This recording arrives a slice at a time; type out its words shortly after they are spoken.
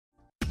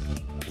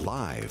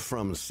Live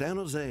from San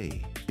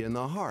Jose, in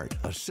the heart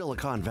of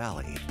Silicon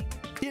Valley,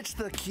 it's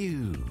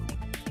theCUBE,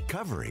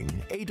 covering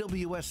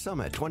AWS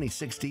Summit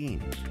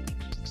 2016.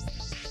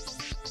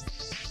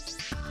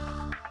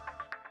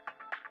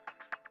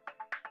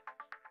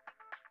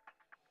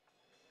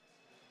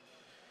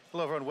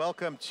 Hello everyone,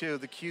 welcome to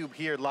theCUBE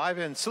here live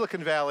in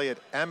Silicon Valley at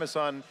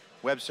Amazon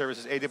Web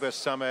Services AWS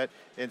Summit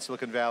in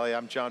Silicon Valley.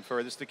 I'm John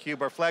Furrier, this is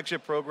theCUBE, our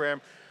flagship program.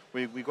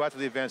 We go out to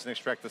the events and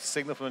extract the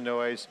signal from the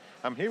noise.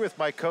 I'm here with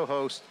my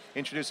co-host,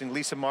 introducing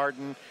Lisa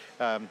Martin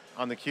on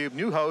theCUBE.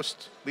 New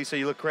host, Lisa,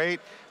 you look great.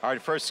 Our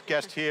first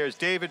guest here is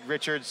David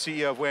Richards,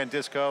 CEO of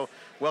WANdisco.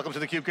 Welcome to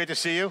theCUBE, great to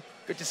see you.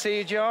 Good to see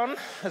you, John,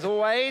 as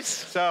always.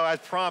 So, as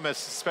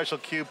promised, special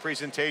CUBE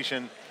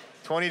presentation,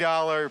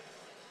 $20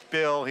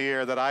 bill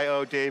here that I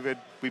owe David.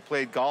 We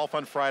played golf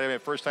on Friday, my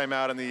first time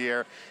out in the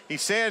year. He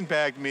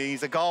sandbagged me,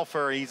 he's a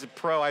golfer, he's a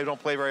pro, I don't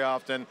play very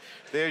often.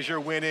 There's your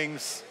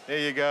winnings, there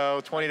you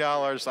go,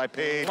 $20 I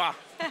paid. Wow.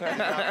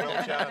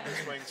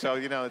 So,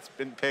 you know, it's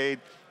been paid.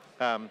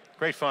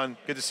 Great fun,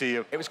 good to see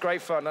you. It was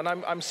great fun, and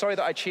I'm sorry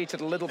that I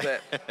cheated a little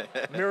bit.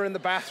 Mirror in the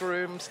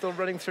bathroom, still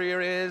running through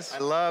your ears. I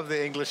love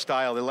the English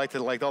style. They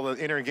like all the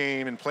inner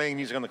game and playing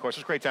music on the course. It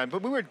was a great time.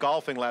 But we were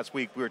golfing last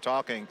week. We were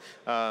talking,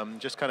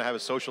 just kind of have a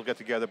social get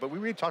together. But we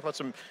really talked about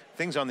some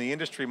things on the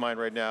industry mind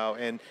right now.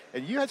 And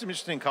you had some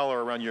interesting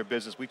color around your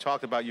business. We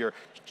talked about your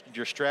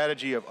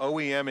strategy of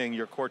OEMing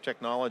your core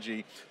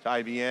technology to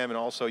IBM, and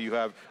also you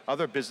have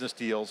other business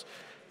deals.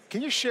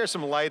 Can you share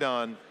some light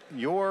on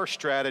your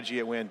strategy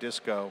at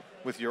WANdisco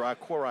with your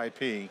core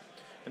IP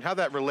and how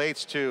that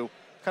relates to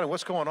kind of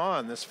what's going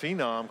on, this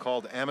phenom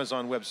called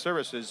Amazon Web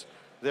Services?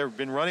 They've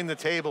been running the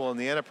table in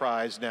the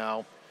enterprise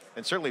now,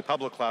 and certainly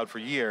public cloud for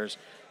years.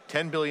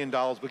 $10 billion,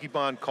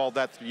 Wikibon called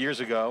that 3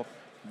 years ago.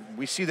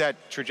 We see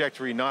that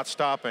trajectory not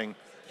stopping,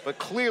 but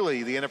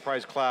clearly the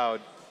enterprise cloud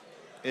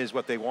is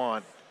what they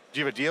want. Do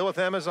you have a deal with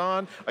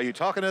Amazon? Are you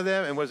talking to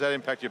them, and what does that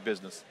impact your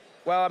business?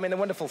 Well, I mean, the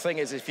wonderful thing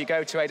is if you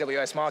go to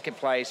AWS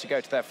Marketplace, you go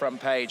to their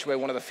front page, we're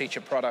one of the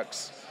featured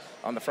products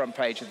on the front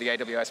page of the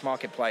AWS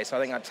Marketplace.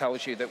 I think that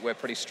tells you that we're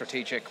pretty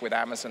strategic with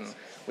Amazon.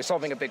 We're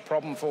solving a big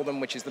problem for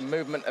them, which is the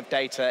movement of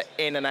data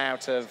in and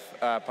out of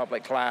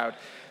public cloud.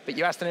 But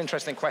you asked an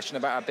interesting question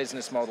about our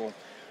business model.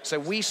 So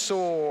we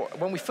saw,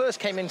 when we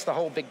first came into the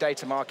whole big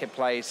data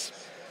marketplace,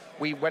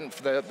 we went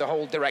for the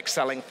whole direct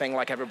selling thing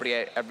like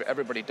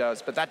everybody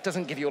does, but that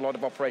doesn't give you a lot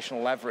of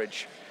operational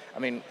leverage. I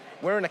mean,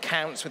 we're in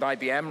accounts with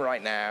IBM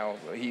right now.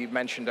 You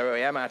mentioned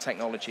OEM, our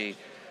technology.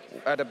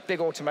 At a big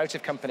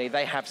automotive company,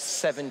 they have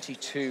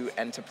 72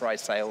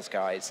 enterprise sales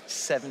guys,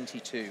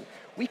 72.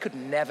 We could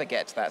never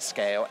get to that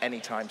scale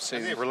anytime soon.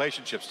 And they have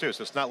relationships too,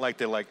 so it's not like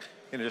they're like,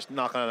 you know, just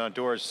knocking on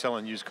doors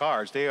selling used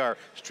cars. They are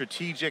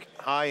strategic,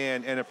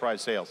 high-end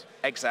enterprise sales.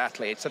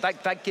 Exactly, so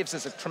that gives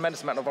us a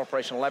tremendous amount of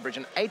operational leverage,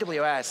 and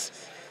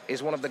AWS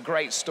is one of the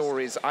great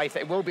stories,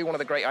 it will be one of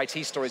the great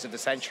IT stories of the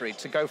century,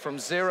 to go from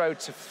 0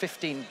 to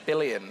 15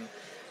 billion,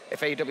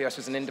 if AWS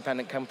was an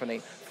independent company,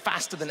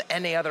 faster than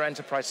any other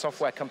enterprise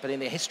software company in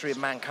the history of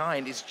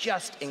mankind is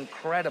just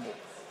incredible.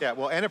 Yeah,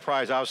 well,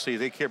 enterprise, obviously,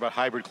 they care about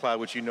hybrid cloud,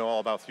 which you know all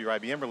about through your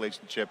IBM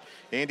relationship.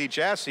 Andy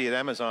Jassy at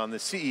Amazon, the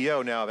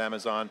CEO now of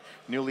Amazon,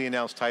 newly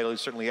announced title,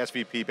 he's certainly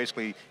SVP,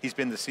 basically he's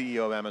been the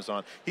CEO of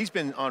Amazon. He's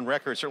been on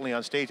record, certainly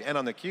on stage and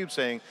on theCUBE,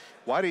 saying,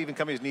 why do even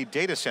companies need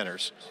data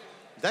centers?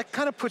 That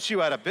kind of puts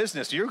you out of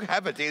business. Do you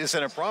have a data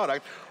center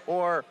product,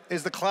 or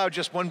is the cloud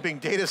just one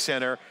big data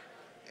center?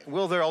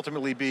 Will there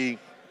ultimately be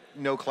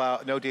no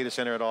cloud, no data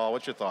center at all?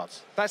 What's your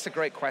thoughts? That's a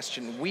great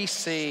question. We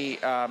see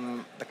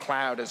the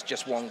cloud as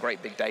just one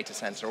great big data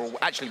center, or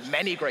actually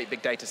many great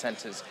big data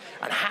centers,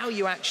 and how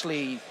you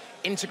actually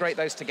integrate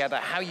those together,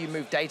 how you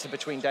move data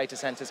between data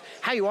centers,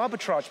 how you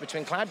arbitrage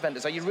between cloud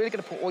vendors. Are you really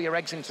going to put all your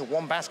eggs into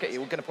one basket?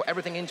 You're going to put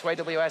everything into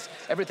AWS,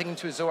 everything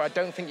into Azure? I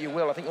don't think you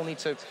will. I think you'll need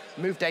to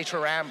move data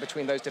around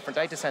between those different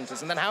data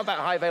centers. And then how about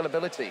high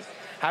availability?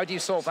 How do you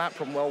solve that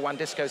problem? Well,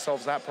 WANdisco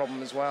solves that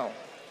problem as well.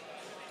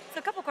 So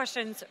a couple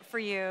questions for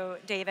you,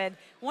 David.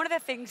 One of the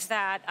things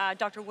that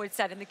Dr. Wood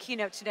said in the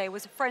keynote today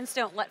was friends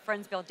don't let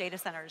friends build data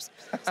centers.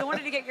 So I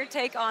wanted to get your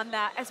take on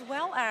that, as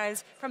well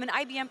as from an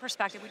IBM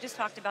perspective. We just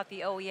talked about the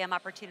OEM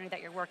opportunity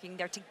that you're working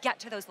there to get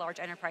to those large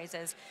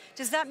enterprises.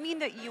 Does that mean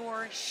that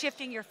you're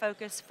shifting your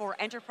focus for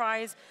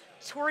enterprise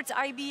towards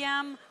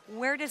IBM?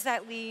 Where does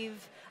that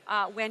leave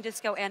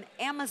WANdisco and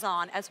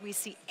Amazon as we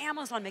see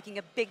Amazon making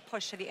a big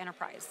push to the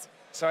enterprise?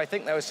 So I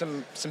think there was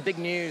some big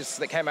news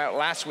that came out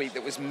last week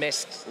that was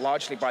missed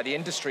largely by the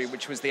industry,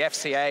 which was the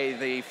FCA,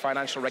 the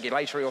Financial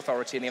Regulatory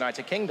Authority in the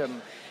United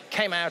Kingdom,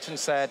 came out and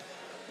said,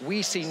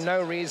 we see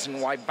no reason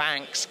why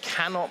banks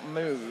cannot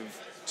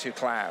move to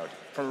cloud.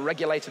 From a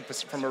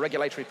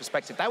regulatory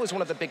perspective, that was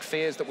one of the big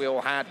fears that we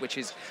all had, which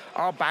is,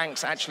 are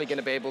banks actually going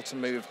to be able to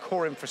move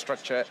core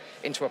infrastructure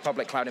into a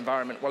public cloud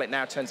environment? Well, it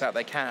now turns out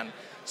they can.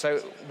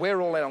 So we're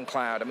all in on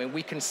cloud. I mean,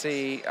 we can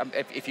see,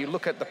 if you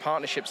look at the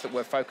partnerships that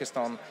we're focused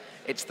on,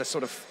 it's the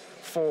sort of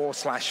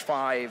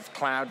 4/5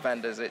 cloud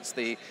vendors. It's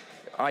the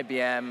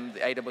IBM, the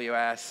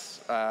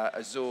AWS,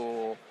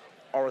 Azure,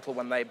 Oracle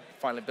when they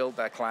finally build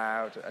their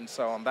cloud, and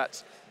so on.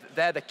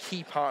 They're the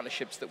key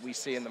partnerships that we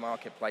see in the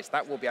marketplace.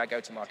 That will be our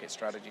go-to-market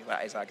strategy.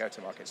 That is our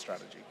go-to-market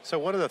strategy. So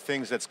one of the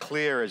things that's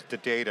clear is the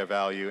data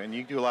value, and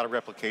you do a lot of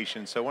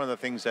replication. So one of the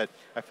things that,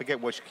 I forget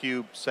which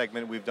CUBE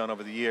segment we've done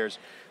over the years,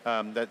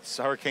 that's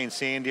Hurricane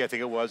Sandy, I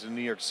think it was, in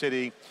New York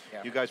City.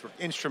 Yep. You guys were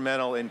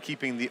instrumental in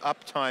keeping the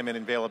uptime and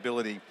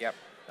availability. Yep.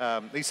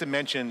 Lisa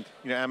mentioned,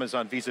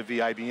 Amazon vis-a-vis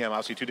IBM,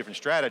 obviously two different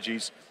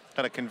strategies,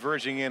 kind of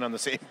converging in on the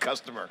same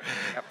customer.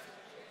 Yep.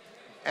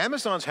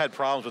 Amazon's had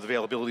problems with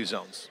availability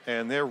zones,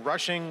 and they're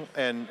rushing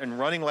and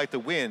running like the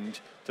wind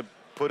to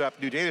put up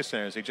new data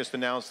centers. They just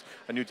announced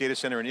a new data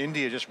center in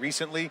India just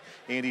recently.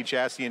 Andy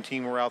Jassy and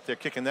team were out there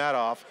kicking that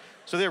off.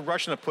 So they're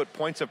rushing to put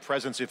points of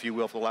presence, if you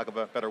will, for lack of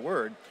a better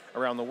word,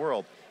 around the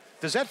world.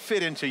 Does that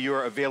fit into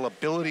your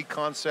availability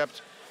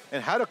concept?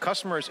 And how do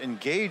customers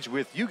engage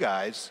with you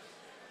guys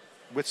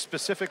with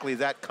specifically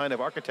that kind of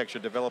architecture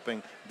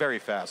developing very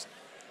fast?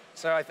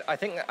 So I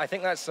think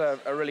that's a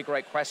really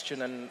great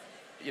question, and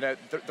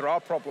there are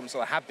problems, or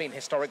there have been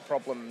historic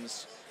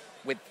problems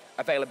with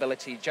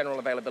availability, general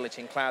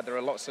availability in cloud. There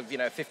are lots of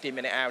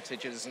 15-minute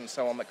outages and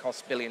so on that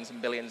cost billions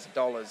and billions of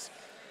dollars.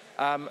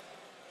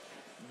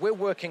 We're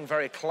working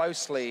very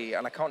closely,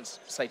 and I can't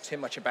say too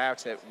much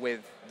about it, with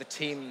the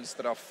teams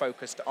that are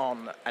focused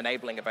on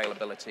enabling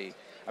availability.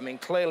 I mean,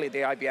 clearly the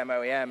IBM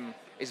OEM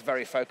is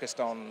very focused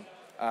on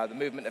the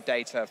movement of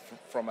data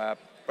from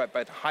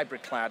both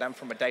hybrid cloud and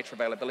from a data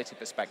availability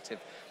perspective.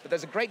 But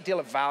there's a great deal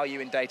of value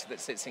in data that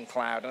sits in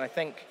cloud, and I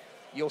think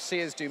you'll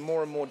see us do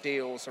more and more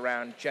deals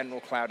around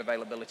general cloud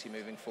availability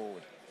moving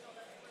forward.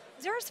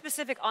 Is there a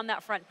specific on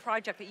that front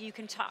project that you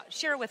can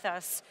share with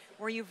us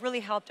where you've really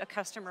helped a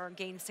customer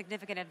gain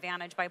significant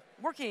advantage by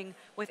working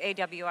with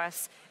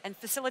AWS and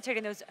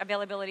facilitating those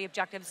availability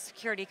objectives,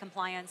 security,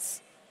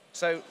 compliance?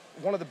 So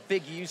one of the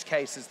big use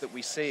cases that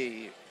we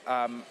see,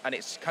 and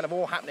it's kind of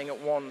all happening at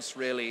once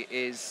really,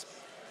 is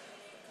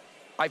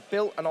I've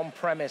built an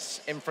on-premise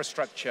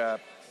infrastructure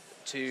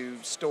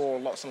to store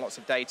lots and lots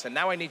of data.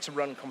 Now I need to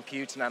run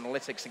compute and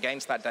analytics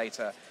against that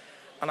data.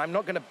 And I'm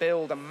not going to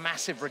build a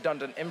massive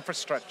redundant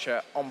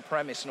infrastructure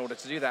on-premise in order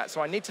to do that.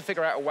 So I need to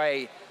figure out a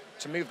way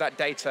to move that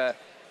data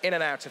in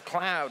and out of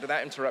cloud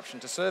without interruption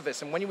to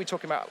service. And when you're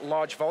talking about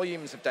large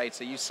volumes of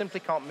data, you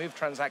simply can't move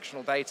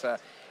transactional data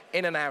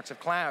in and out of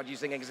cloud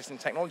using existing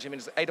technology. I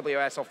mean,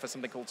 AWS offers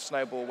something called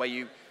Snowball, where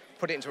you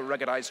put it into a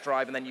ruggedized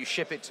drive and then you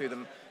ship it to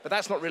them. But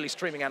that's not really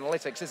streaming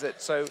analytics, is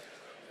it? So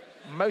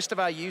most of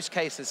our use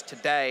cases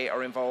today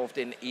are involved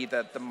in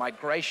either the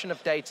migration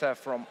of data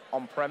from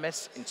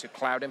on-premise into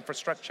cloud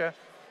infrastructure,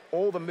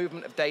 or the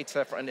movement of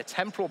data on a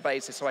temporal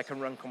basis so I can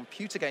run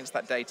compute against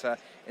that data,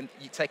 and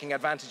taking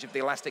advantage of the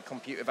elastic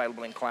compute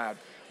available in cloud.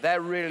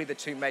 They're really the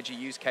two major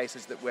use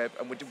cases that we're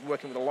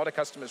working with a lot of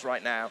customers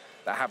right now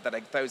that have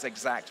those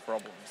exact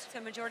problems. So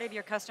majority of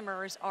your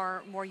customers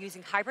are more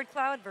using hybrid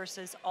cloud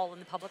versus all in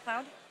the public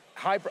cloud?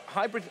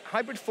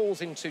 Hybrid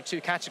falls into two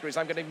categories.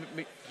 I'm going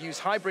to use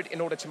hybrid in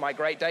order to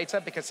migrate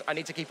data because I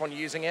need to keep on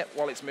using it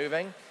while it's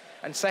moving.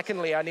 And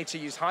secondly, I need to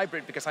use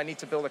hybrid because I need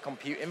to build a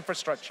compute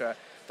infrastructure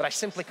that I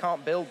simply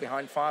can't build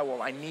behind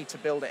firewall. I need to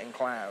build it in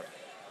cloud.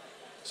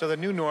 So the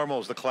new normal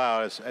is the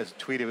cloud, as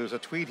tweeted. There was a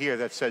tweet here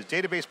that says,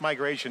 database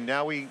migration,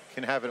 now we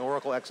can have an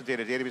Oracle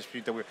Exadata database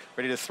suite that we're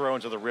ready to throw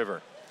into the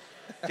river.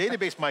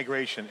 Database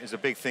migration is a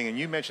big thing, and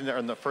you mentioned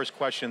in the first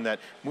question that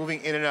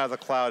moving in and out of the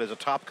cloud is a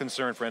top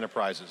concern for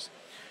enterprises.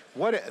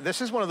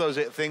 This is one of those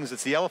things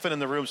that's the elephant in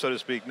the room, so to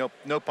speak,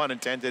 no pun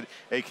intended,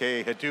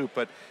 AKA Hadoop,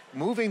 but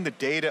moving the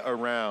data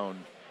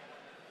around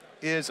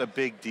is a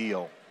big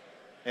deal.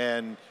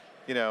 And,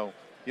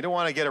 you don't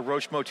want to get a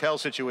Roach Motel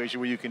situation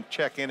where you can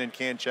check in and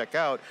can't check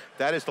out.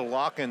 That is the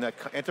lock-in that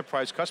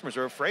enterprise customers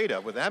are afraid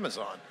of with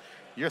Amazon.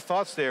 Your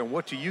thoughts there, and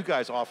what do you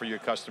guys offer your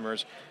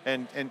customers?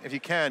 And if you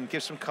can,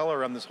 give some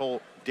color on this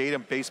whole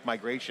data-based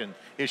migration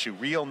issue,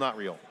 real, not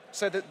real.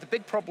 So the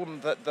big problem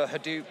that the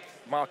Hadoop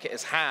market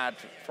has had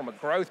from a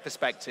growth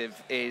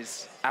perspective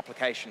is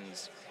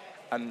applications.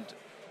 And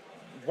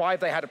why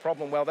have they had a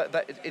problem? Well,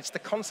 it's the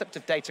concept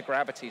of data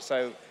gravity.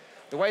 So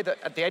the way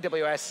that the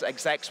AWS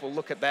execs will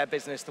look at their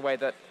business, the way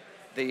that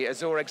the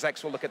Azure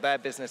execs will look at their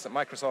business at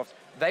Microsoft,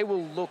 they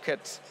will look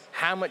at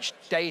how much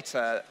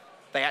data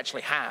they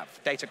actually have,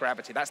 data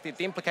gravity. That's the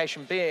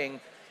implication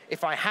being,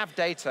 if I have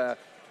data,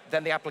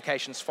 then the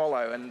applications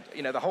follow. And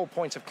the whole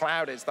point of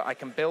cloud is that I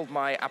can build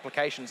my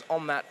applications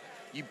on that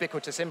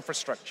ubiquitous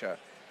infrastructure.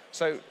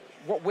 So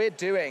what we're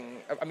doing,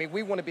 I mean,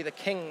 we want to be the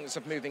kings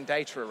of moving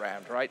data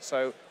around, right?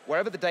 So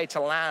wherever the data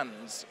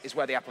lands is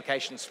where the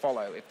applications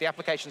follow. If the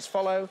applications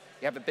follow,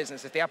 you have a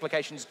business. If the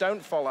applications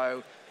don't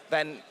follow,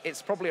 then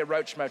it's probably a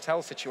Roach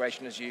Motel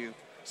situation, as you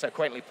so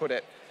quaintly put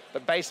it.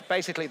 But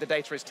basically, the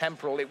data is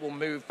temporal. It will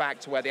move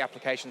back to where the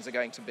applications are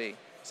going to be.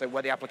 So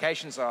where the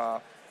applications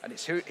are, and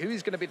it's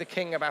who's going to be the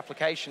king of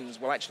applications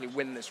will actually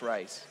win this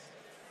race.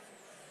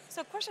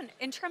 So question,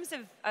 in terms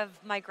of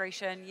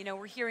migration,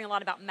 we're hearing a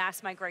lot about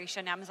mass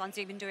migration. Amazon's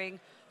even doing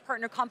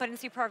partner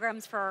competency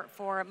programs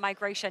for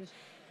migration.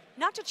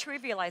 not to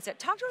trivialize it,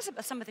 talk to us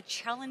about some of the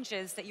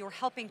challenges that you're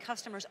helping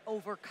customers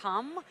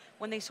overcome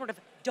when they sort of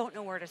don't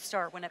know where to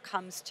start when it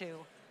comes to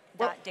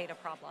that data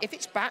problem. If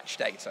it's batch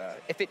data,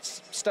 if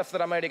it's stuff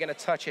that I'm only going to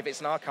touch, if it's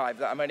an archive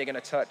that I'm only going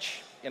to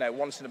touch,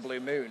 once in a blue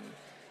moon,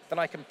 then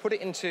I can put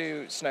it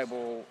into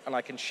Snowball and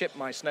I can ship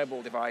my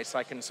Snowball device.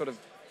 I can sort of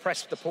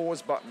press the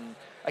pause button,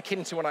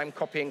 akin to when I'm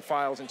copying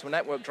files into a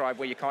network drive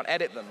where you can't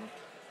edit them,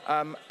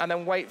 and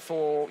then wait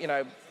for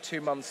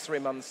 2 months, 3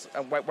 months,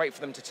 and wait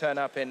for them to turn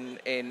up in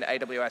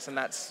AWS, and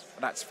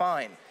that's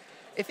fine.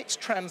 If it's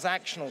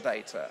transactional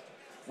data,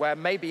 where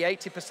maybe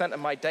 80% of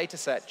my data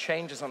set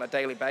changes on a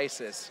daily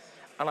basis,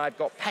 and I've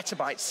got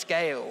petabyte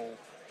scale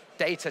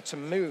data to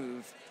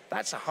move,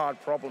 that's a hard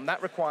problem.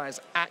 That requires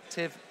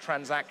active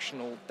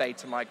transactional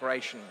data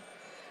migration.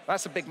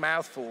 That's a big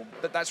mouthful,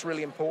 but that's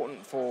really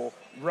important for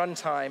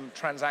runtime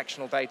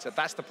transactional data.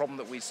 That's the problem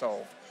that we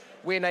solve.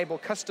 We enable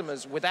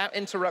customers without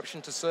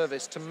interruption to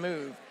service to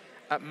move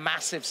at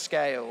massive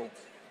scale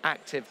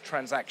active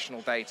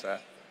transactional data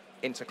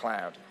into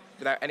cloud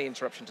without any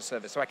interruption to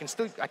service. So I can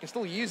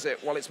still use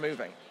it while it's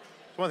moving.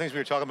 One of the things we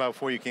were talking about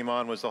before you came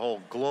on was the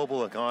whole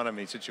global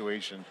economy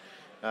situation.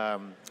 I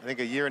think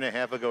a year and a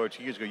half ago or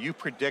 2 years ago, you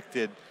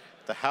predicted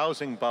the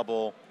housing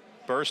bubble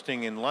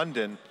bursting in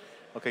London.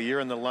 Okay, you're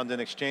in the London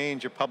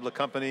Exchange, you're a public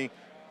company,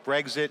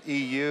 Brexit,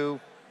 EU.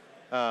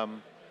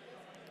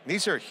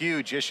 These are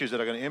huge issues that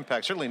are going to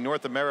impact, certainly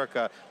North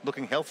America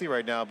looking healthy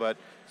right now, but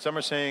some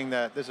are saying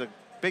that there's a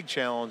big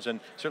challenge, and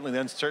certainly the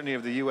uncertainty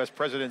of the US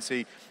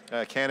presidency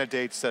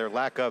candidates, or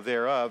lack of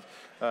thereof,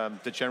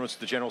 the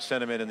general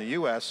sentiment in the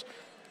US.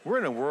 We're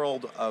in a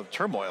world of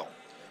turmoil.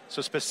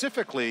 So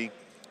specifically,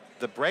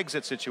 the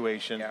Brexit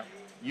situation,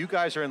 you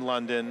guys are in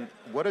London.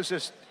 What does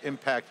this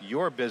impact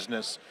your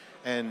business?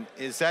 And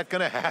is that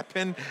going to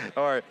happen?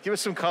 Or give us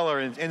some color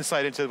and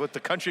insight into what the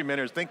countrymen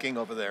are thinking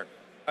over there.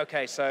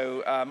 Okay,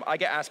 so I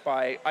get asked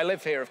I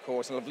live here, of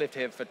course, and I've lived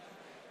here for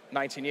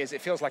 19 years.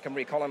 It feels like I'm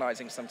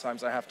recolonizing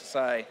sometimes, I have to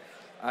say.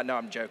 No,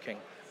 I'm joking.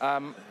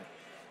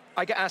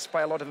 I get asked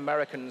by a lot of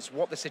Americans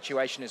what the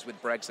situation is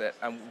with Brexit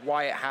and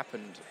why it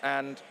happened.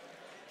 And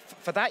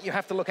for that, you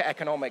have to look at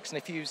economics. And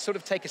if you sort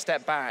of take a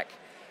step back,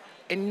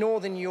 in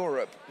Northern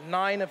Europe,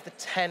 9 of the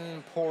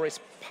 10 poorest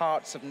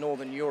parts of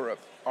Northern Europe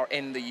are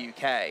in the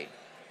UK.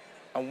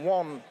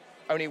 And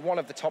only one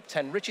of the top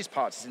 10 richest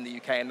parts is in the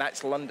UK, and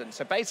that's London.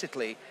 So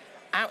basically,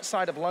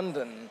 outside of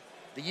London,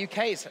 the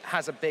UK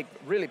has a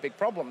really big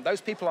problem.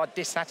 Those people are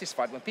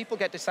dissatisfied. When people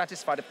get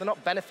dissatisfied, if they're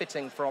not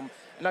benefiting from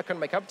an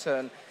economic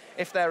upturn,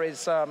 if there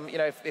is,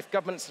 if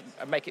governments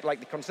make it like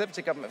the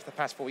Conservative government for the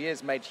past 4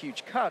 years made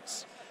huge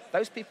cuts,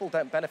 those people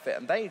don't benefit,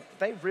 and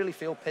they really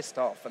feel pissed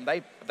off, and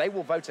they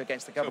will vote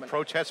against the government. So a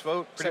protest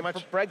vote, pretty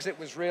much? Brexit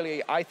was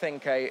really, I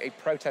think, a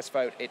protest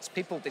vote. It's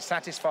people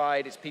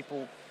dissatisfied, it's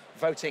people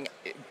voting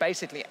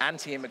basically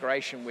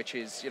anti-immigration, which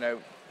is,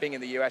 being in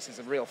the US is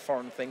a real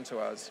foreign thing to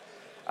us.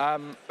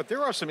 But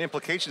there are some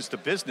implications to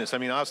business. I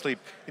mean, obviously,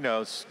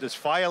 there's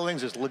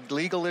filings, there's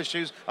legal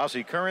issues,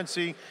 obviously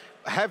currency.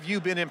 Have you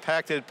been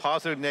impacted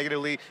positively,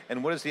 negatively,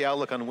 and what is the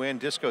outlook on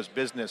WANdisco's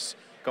business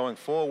going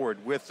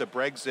forward with the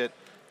Brexit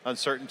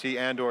uncertainty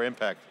and or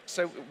impact?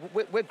 So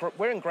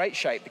we're in great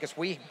shape because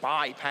we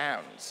buy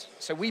pounds.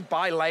 So we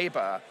buy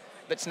labor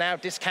that's now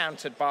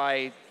discounted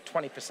by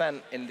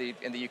 20% in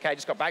the UK. I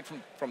just got back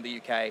from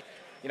the UK.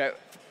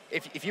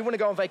 If you want to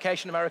go on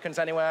vacation, Americans,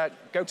 anywhere,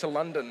 go to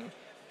London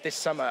this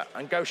summer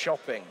and go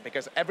shopping,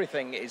 because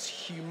everything is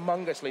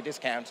humongously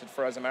discounted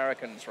for us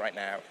Americans right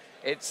now.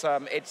 It's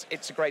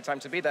a great time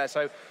to be there.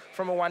 So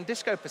from a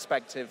WANdisco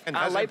perspective, and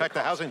has it impact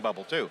the housing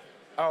bubble too?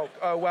 Oh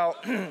well.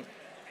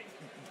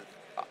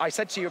 I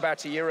said to you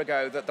about a year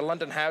ago that the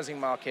London housing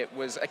market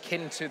was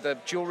akin to the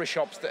jewelry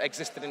shops that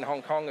existed in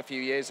Hong Kong a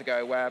few years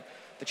ago, where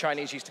the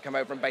Chinese used to come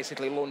over and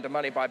basically launder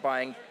money by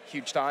buying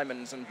huge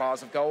diamonds and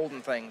bars of gold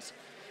and things.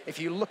 If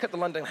you look at the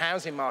London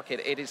housing market,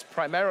 it is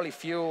primarily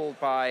fueled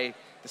by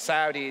the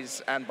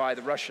Saudis and by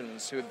the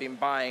Russians, who have been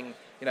buying,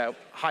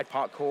 Hyde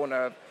Park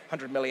Corner,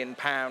 £100 million,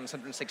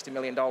 $160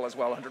 million,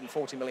 well,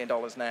 $140 million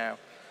now,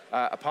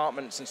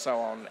 apartments and so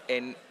on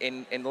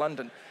in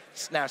London.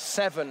 Now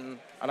 7,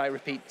 and I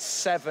repeat,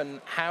 7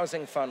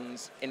 housing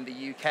funds in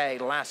the UK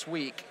last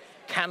week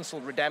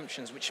cancelled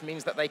redemptions, which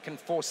means that they can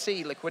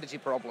foresee liquidity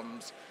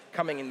problems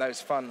coming in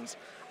those funds.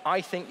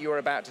 I think you're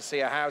about to see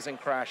a housing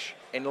crash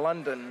in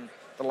London,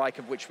 the like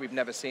of which we've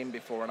never seen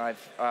before, and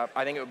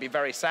I think it would be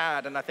very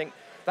sad, and I think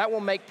that will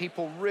make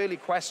people really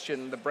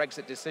question the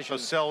Brexit decision.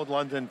 So sell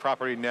London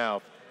property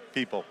now,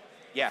 people.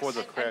 Yes.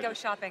 And go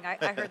shopping. I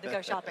heard the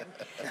go shopping.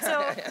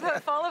 So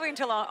following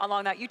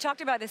along that, you talked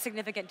about the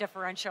significant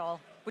differential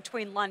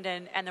between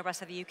London and the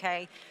rest of the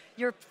UK.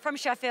 You're from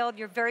Sheffield,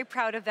 you're very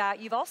proud of that.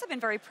 You've also been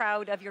very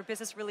proud of your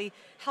business really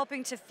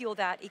helping to fuel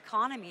that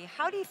economy.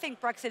 How do you think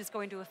Brexit is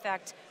going to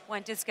affect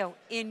WANdisco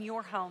in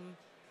your home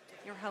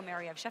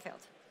area of Sheffield?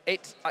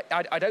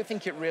 I don't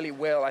think it really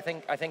will. I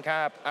think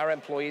our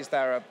employees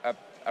there are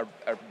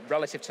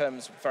relative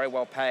terms very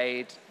well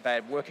paid.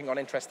 They're working on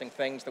interesting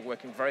things. They're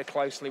working very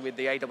closely with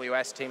the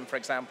AWS team, for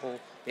example,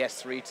 the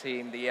S3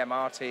 team, the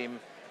EMR team.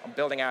 on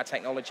building our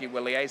technology.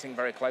 We're liaising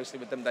very closely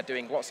with them. They're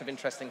doing lots of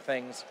interesting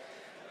things.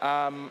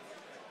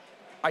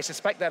 I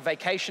suspect their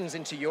vacations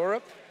into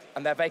Europe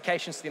and their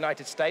vacations to the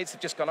United States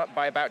have just gone up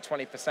by about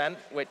 20%,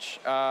 which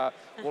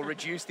will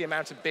reduce the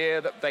amount of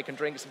beer that they can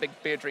drink. It's a big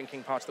beer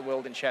drinking part of the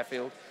world in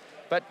Sheffield.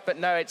 But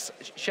no,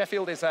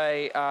 Sheffield is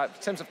in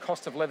terms of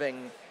cost of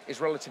living, is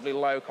relatively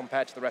low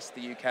compared to the rest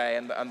of the UK,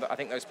 and I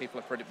think those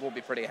people will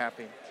be pretty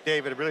happy.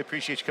 David, I really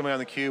appreciate you coming on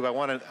theCUBE. I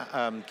want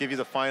to give you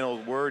the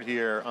final word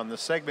here on the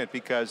segment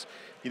because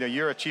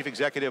you're a chief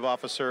executive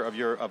officer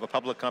of a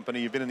public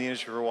company. You've been in the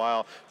industry for a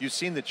while. You've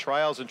seen the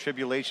trials and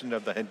tribulation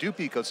of the Hadoop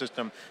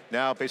ecosystem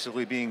now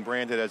basically being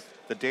branded as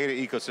the data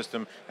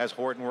ecosystem, as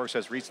Hortonworks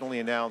has recently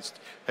announced.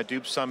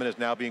 Hadoop Summit is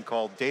now being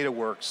called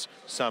DataWorks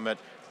Summit.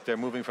 They're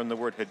moving from the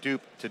word Hadoop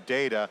to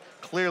data.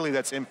 Clearly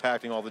that's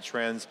impacting all the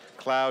trends.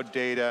 Cloud,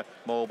 data,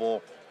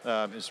 mobile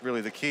is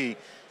really the key.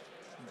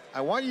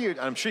 I want you,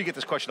 I'm sure you get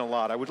this question a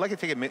lot, I would like you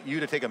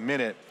to take a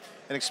minute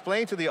and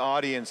explain to the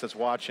audience that's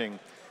watching,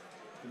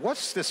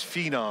 what's this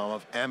phenom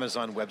of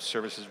Amazon Web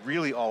Services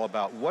really all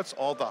about? What's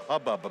all the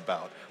hubbub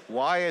about?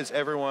 Why is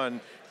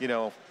everyone,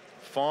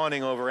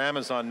 fawning over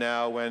Amazon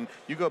now when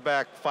you go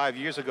back 5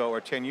 years ago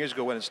or 10 years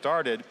ago when it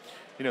started,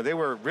 they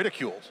were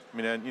ridiculed.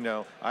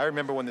 I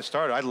remember when this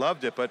started, I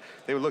loved it, but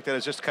they were looked at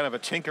as just kind of a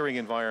tinkering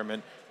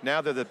environment.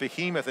 Now they're the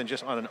behemoth and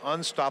just on an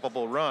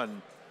unstoppable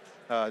run.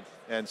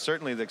 And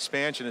certainly the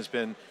expansion has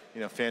been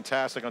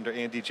fantastic under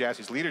Andy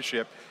Jassy's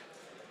leadership.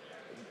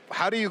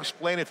 How do you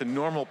explain it to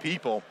normal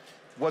people,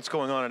 what's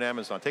going on at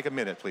Amazon? Take a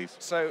minute, please.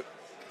 So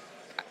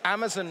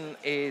Amazon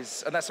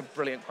is, and that's a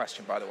brilliant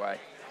question, by the way.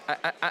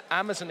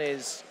 Amazon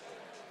is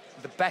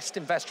the best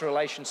investor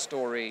relations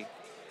story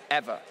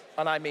ever,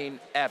 and I mean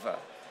ever.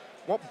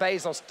 What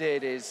Bezos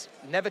did is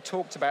never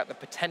talked about the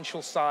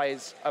potential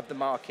size of the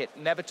market,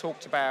 never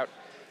talked about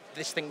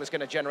this thing was going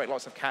to generate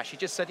lots of cash. He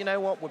just said, you know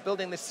what, we're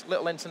building this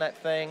little internet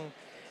thing.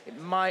 It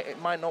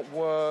might not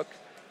work.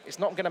 It's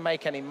not going to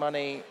make any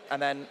money.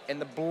 And then in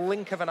the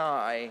blink of an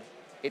eye,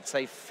 it's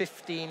a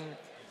 $15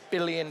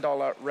 billion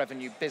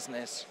revenue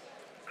business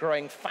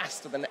growing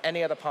faster than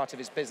any other part of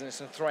his business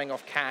and throwing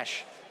off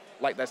cash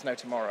like there's no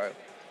tomorrow.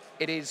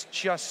 It is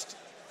just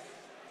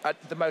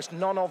the most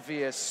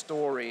non-obvious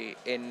story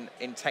in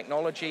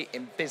technology,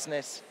 in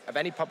business, of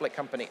any public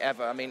company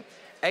ever. I mean,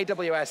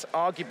 AWS,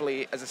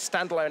 arguably, as a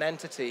standalone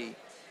entity,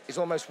 is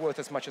almost worth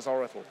as much as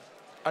Oracle.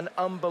 An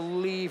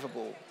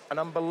unbelievable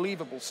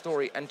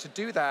story. And to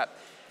do that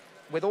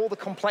with all the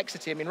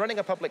complexity, I mean, running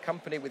a public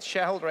company with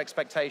shareholder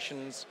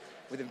expectations,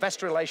 with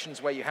investor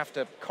relations where you have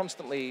to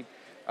constantly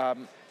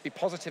be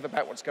positive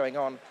about what's going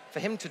on,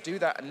 for him to do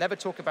that and never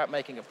talk about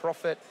making a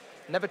profit,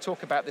 never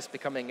talk about this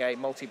becoming a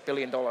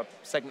multi-billion-dollar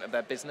segment of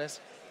their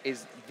business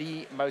is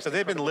the most. So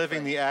they've been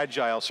living the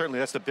agile, certainly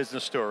that's the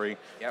business story,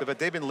 yep. But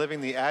they've been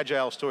living the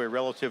agile story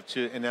relative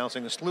to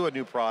announcing a slew of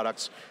new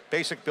products,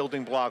 basic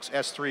building blocks,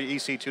 S3,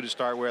 EC2 to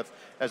start with,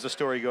 as the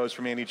story goes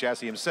from Andy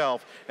Jassy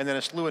himself, and then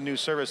a slew of new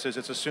services.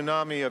 It's a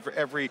tsunami of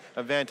every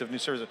event of new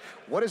services.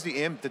 What is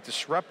the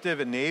disruptive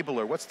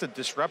enabler? What's the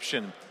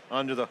disruption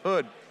under the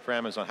hood for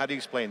Amazon? How do you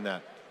explain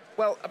that?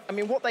 Well, I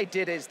mean, what they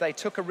did is they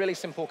took a really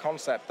simple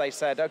concept. They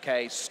said,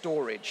 okay,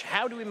 storage.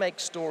 How do we make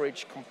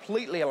storage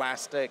completely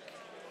elastic,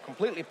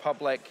 completely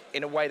public,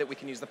 in a way that we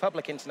can use the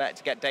public internet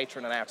to get data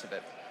in and out of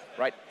it,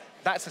 right?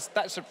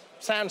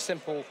 Sounds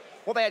simple.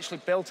 What they actually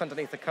built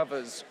underneath the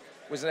covers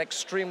was an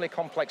extremely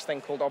complex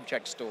thing called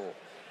object store.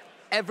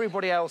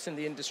 Everybody else in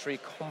the industry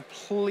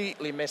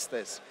completely missed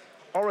this.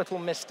 Oracle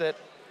missed it,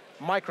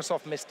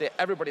 Microsoft missed it,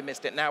 everybody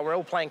missed it. Now we're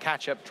all playing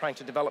catch up trying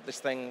to develop this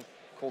thing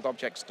called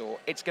object store.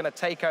 It's going to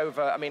take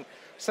over. I mean,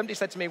 somebody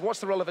said to me, what's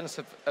the relevance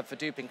of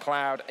Hadoop in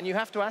cloud? And you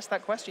have to ask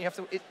that question.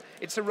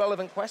 It's a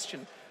relevant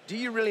question. Do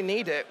you really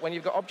need it when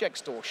you've got object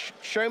store?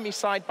 Show me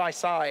side by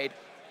side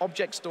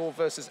object store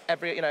versus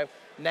every,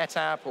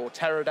 NetApp or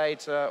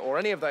Teradata or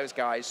any of those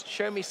guys.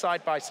 Show me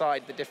side by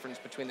side the difference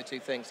between the two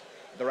things.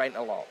 There ain't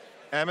a lot.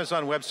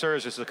 Amazon Web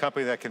Services is a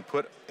company that can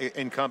put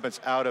incumbents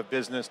out of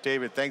business.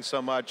 David, thanks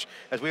so much.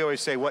 As we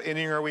always say, what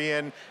inning are we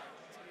in?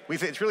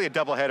 It's really a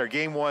doubleheader.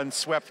 Game one,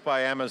 swept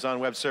by Amazon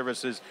Web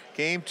Services.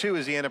 Game two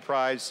is the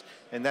enterprise,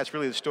 and that's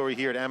really the story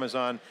here at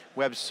Amazon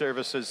Web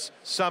Services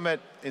Summit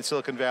in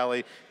Silicon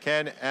Valley.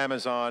 Can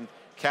Amazon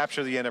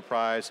capture the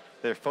enterprise?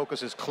 Their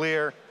focus is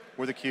clear.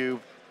 We're theCUBE.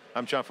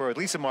 I'm John Furrier with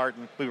Lisa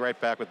Martin. We'll be right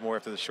back with more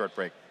after this short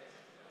break.